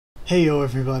Heyo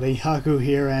everybody, Haku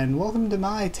here, and welcome to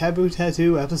my Taboo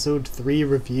Tattoo Episode 3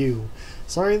 review.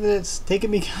 Sorry that it's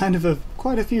taken me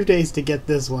quite a few days to get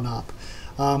this one up,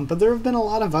 but there have been a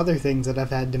lot of other things that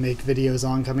I've had to make videos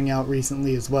on coming out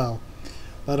recently as well.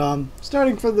 But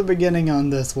starting from the beginning on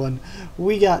this one,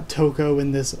 we got Toko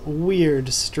in this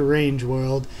weird, strange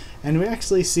world, and we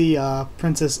actually see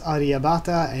Princess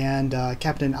Aryabata and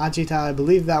Captain Ajita. I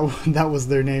believe that was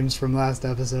their names from last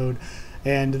episode.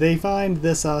 And they find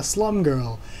this slum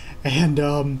girl,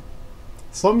 and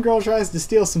slum girl tries to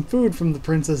steal some food from the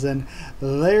princess, and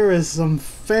there is some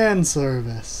fan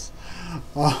service.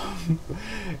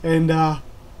 And I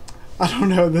don't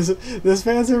know, this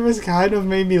fan service kind of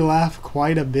made me laugh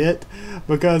quite a bit,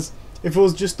 because if it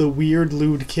was just a weird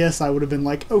lewd kiss, I would have been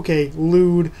like, okay,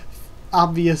 lewd,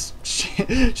 obvious,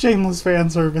 shameless fan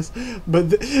service, but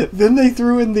then they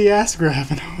threw in the ass grab,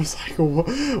 and I was like,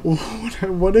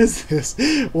 what is this?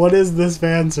 What is this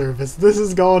fan service? This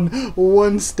has gone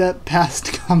one step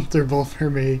past comfortable for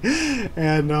me,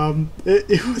 and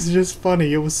it was just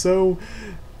funny. It was so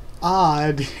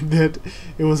odd that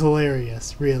it was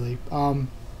hilarious, really. And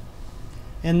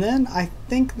then I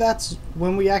think that's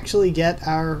when we actually get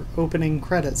our opening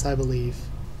credits, I believe,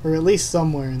 or at least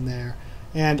somewhere in there.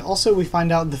 And also we find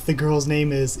out that the girl's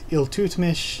name is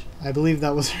Iltutmish. I believe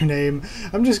that was her name.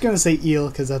 I'm just going to say Il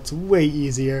because that's way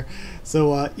easier.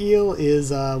 So Il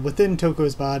is within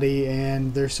Toko's body,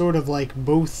 and they're sort of like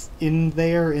both in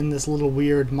there in this little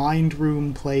weird mind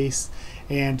room place.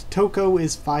 And Toko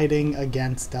is fighting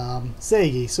against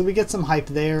Seigi. So we get some hype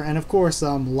there. And of course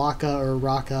Laka or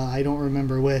Raka, I don't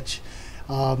remember which.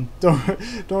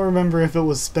 Don't remember if it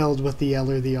was spelled with the L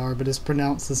or the R, but it's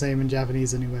pronounced the same in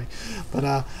Japanese anyway.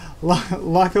 But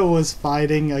Laka was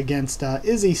fighting against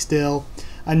Izzy still,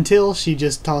 until she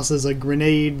just tosses a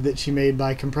grenade that she made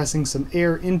by compressing some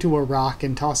air into a rock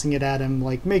and tossing it at him,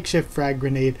 like makeshift frag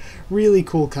grenade. Really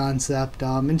cool concept,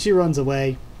 and she runs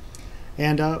away.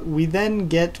 And we then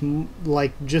get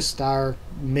like just our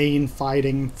main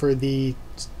fighting for the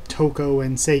Toko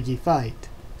and Seigi fight.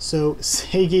 So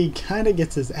Seigi kind of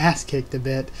gets his ass kicked a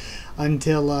bit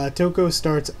until Toko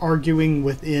starts arguing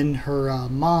within her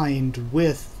mind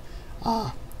with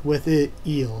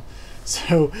Il.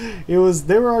 So they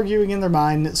were arguing in their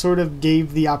mind. It sort of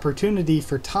gave the opportunity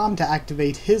for Tom to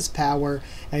activate his power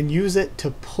and use it to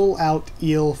pull out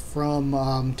Il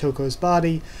from Toko's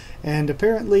body. And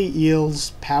apparently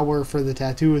Il's power for the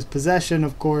tattoo is possession.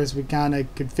 Of course, we kind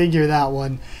of could figure that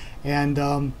one.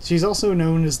 And she's also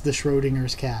known as the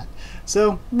Schrodinger's cat.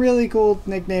 So, really cool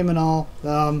nickname and all.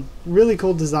 Really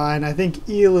cool design. I think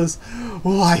Il is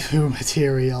waifu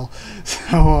material.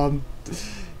 So,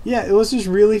 yeah, it was just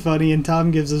really funny, and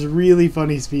Tom gives this really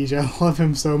funny speech. I love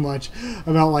him so much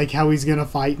about like how he's gonna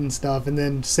fight and stuff, and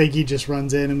then Seigi just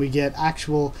runs in, and we get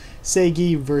actual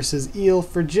Seigi versus Il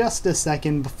for just a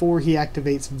second before he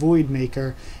activates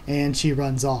Voidmaker, and she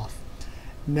runs off.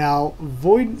 Now,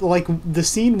 the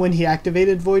scene when he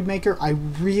activated Voidmaker, I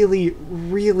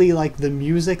really like the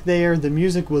music there. The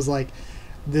music was like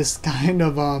this kind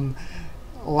of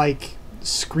like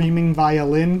screaming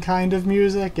violin kind of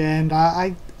music, and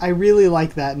I really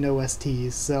like that in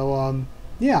OSTs. So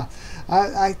yeah,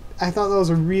 I thought that was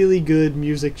a really good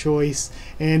music choice,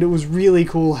 and it was really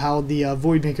cool how the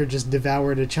Voidmaker just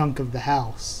devoured a chunk of the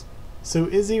house. So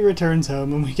Izzy returns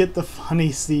home, and we get the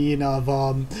funny scene of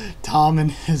Tom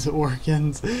and his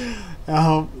organs.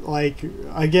 Like,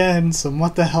 again, some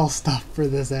what the hell stuff for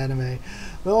this anime.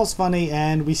 But it was funny,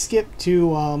 and we skip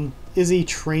to Izzy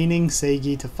training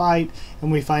Seigi to fight,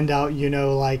 and we find out, you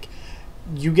know, like,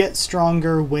 you get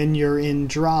stronger when you're in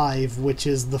drive, which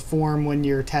is the form when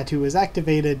your tattoo is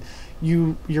activated.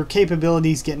 Your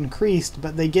capabilities get increased,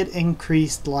 but they get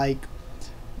increased, like,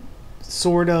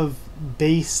 sort of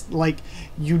based, like,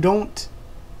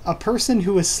 a person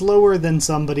who is slower than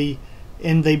somebody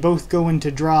and they both go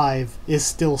into drive is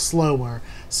still slower.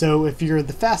 So if you're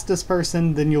the fastest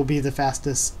person, then you'll be the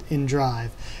fastest in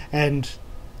drive, and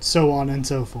so on and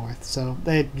so forth. So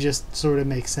that just sort of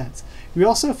makes sense. We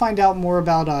also find out more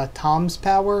about Tom's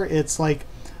power. It's like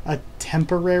a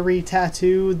temporary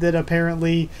tattoo that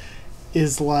apparently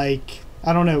is like,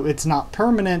 I don't know, it's not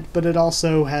permanent, but it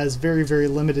also has very, very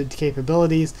limited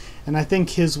capabilities. And I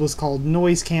think his was called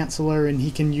Noise Canceller, and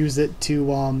he can use it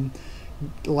to,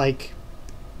 like,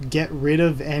 get rid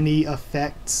of any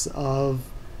effects of,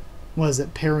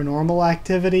 paranormal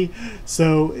activity.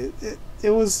 So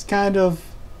it was kind of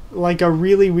like a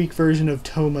really weak version of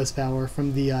Toma's power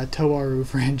from the Toaru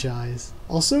franchise.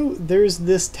 Also, there's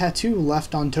this tattoo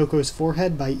left on Toko's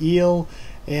forehead by Il,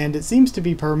 and it seems to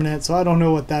be permanent, so I don't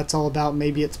know what that's all about.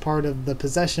 Maybe it's part of the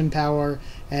possession power,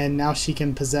 and now she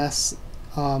can possess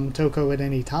Toko at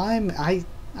any time.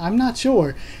 I'm not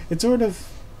sure. It sort of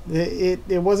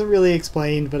it wasn't really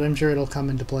explained, but I'm sure it'll come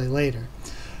into play later.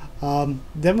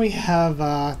 Then we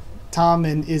have Tom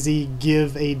and Izzy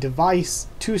give a device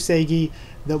to Seigi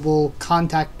that will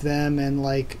contact them and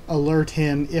like alert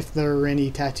him if there are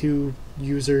any tattoo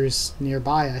users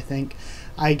nearby, I think.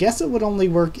 I guess it would only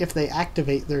work if they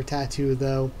activate their tattoo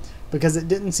though, because it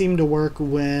didn't seem to work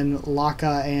when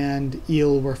Laka and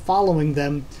Eel were following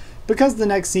them, because the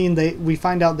next scene we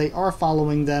find out they are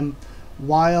following them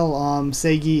while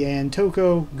Seigi and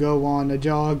Toko go on a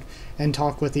jog and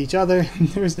talk with each other.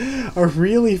 There's a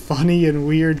really funny and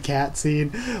weird cat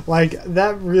scene. Like,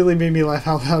 that really made me laugh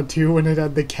out loud too when it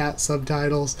had the cat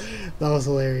subtitles. That was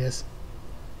hilarious.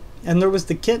 And there was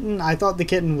the kitten. I thought the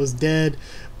kitten was dead,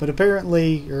 but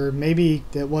apparently, or maybe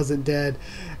it wasn't dead,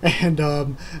 and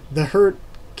the hurt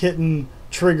kitten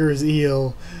triggers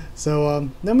Eel. So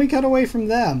then we cut away from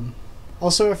them.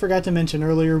 Also, I forgot to mention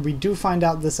earlier, we do find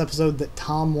out this episode that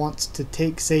Tom wants to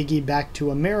take Seigi back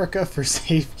to America for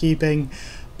safekeeping,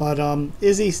 but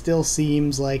Izzy still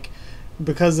seems like,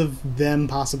 because of them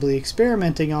possibly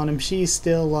experimenting on him, she's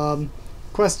still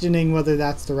questioning whether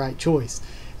that's the right choice.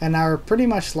 And our pretty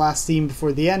much last scene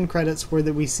before the end credits, where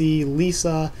that we see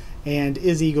Lisa and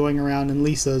Izzy going around, and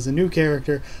Lisa is a new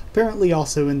character, apparently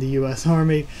also in the U.S.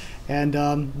 Army, and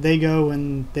they go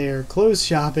and they're clothes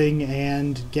shopping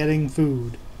and getting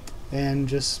food, and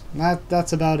just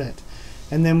that's about it.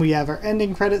 And then we have our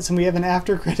ending credits, and we have an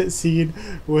after credit scene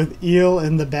with Eel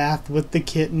in the bath with the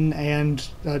kitten and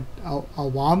a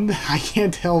wombat. I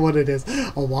can't tell what it is.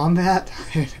 A wombat?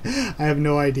 I have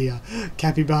no idea.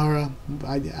 Capybara?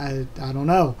 I don't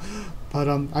know. But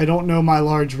I don't know my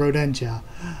large rodentia.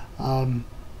 And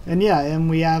yeah, and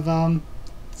we have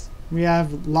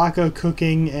Laka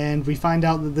cooking, and we find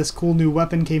out that this cool new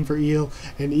weapon came for Eel,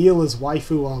 and Eel is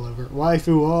waifu all over.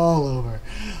 Waifu all over.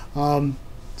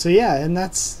 So yeah, and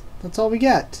that's all we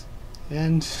get.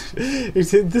 And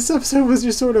this episode was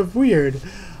just sort of weird.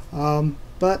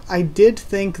 But I did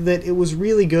think that it was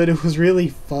really good. It was really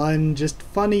fun, just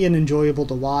funny and enjoyable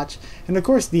to watch. And of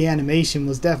course the animation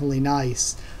was definitely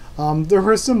nice. There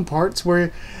were some parts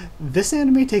where this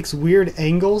anime takes weird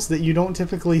angles that you don't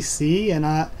typically see, and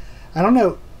I don't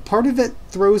know, part of it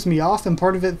throws me off and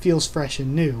part of it feels fresh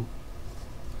and new.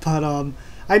 But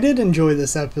I did enjoy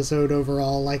this episode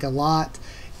overall, like, a lot.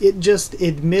 It just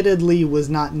admittedly was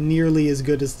not nearly as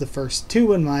good as the first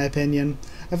two, in my opinion.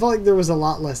 I felt like there was a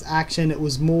lot less action. It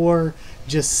was more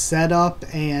just setup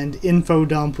and info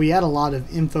dump. We had a lot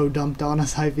of info dumped on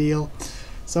us, I feel.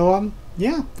 So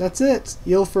yeah, that's it.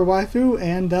 Eel for waifu,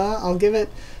 and I'll give it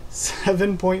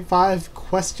 7.5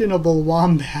 questionable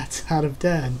wombats out of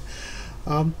 10.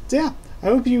 So yeah, I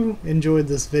hope you enjoyed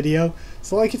this video.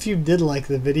 So like if you did like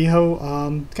the video,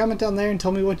 comment down there and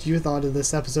tell me what you thought of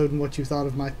this episode and what you thought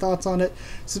of my thoughts on it.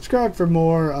 Subscribe for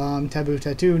more Taboo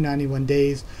Tattoo, 91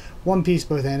 Days, One Piece,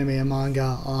 both anime and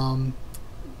manga,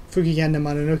 Fukigen and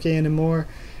Mononoke, and more.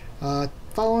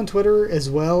 Follow on Twitter as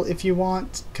well if you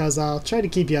want, because I'll try to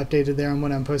keep you updated there on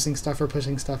when I'm posting stuff or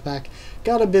pushing stuff back.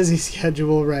 Got a busy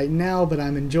schedule right now, but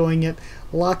I'm enjoying it.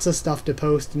 Lots of stuff to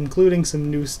post, including some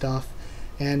new stuff.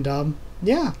 And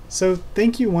yeah, so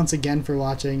thank you once again for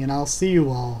watching, and I'll see you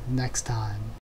all next time.